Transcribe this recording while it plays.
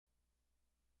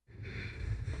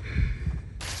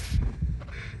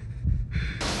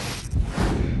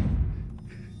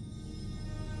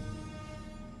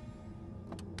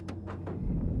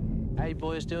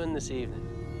boys doing this evening?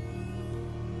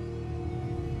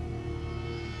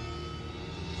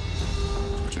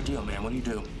 What's your deal, man? What do you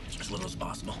do? As little as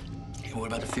possible. Hey, what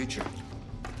about the future?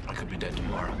 I could be dead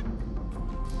tomorrow.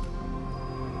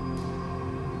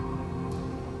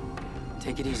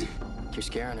 Take it easy. You're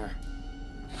scaring her.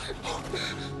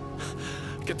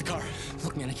 Get the car.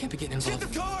 Look, man, I can't be getting involved. Get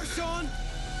the car, Sean!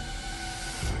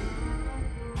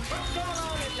 What's going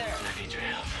on in there? I need your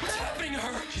help. What's happening to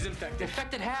her? She's infected.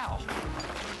 Infected how?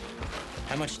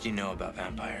 How much do you know about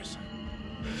vampires?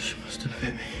 She must have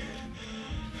bit me.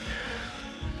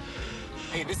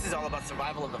 Hey, this is all about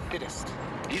survival of the fittest.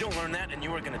 You don't learn that and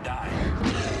you are gonna die.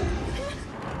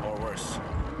 Or worse.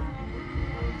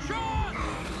 Sean!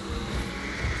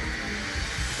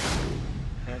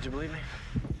 Don't you believe me?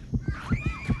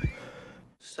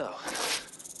 So,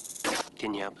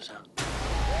 can you help us out?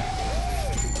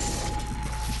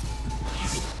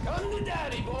 Come to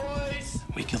daddy, boys!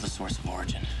 We kill the source of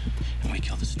origin, and we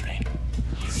kill the strain.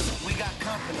 We got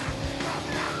company.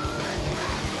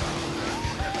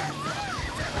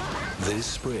 This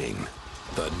spring,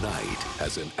 the night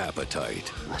has an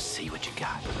appetite. Let's see what you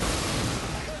got.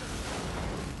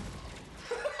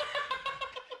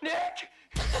 Nick!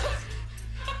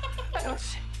 I don't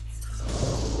see.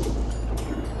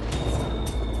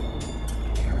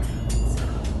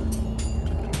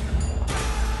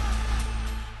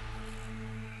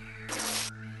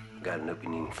 Got an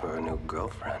opening for a new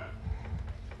girlfriend.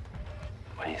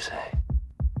 What do you say?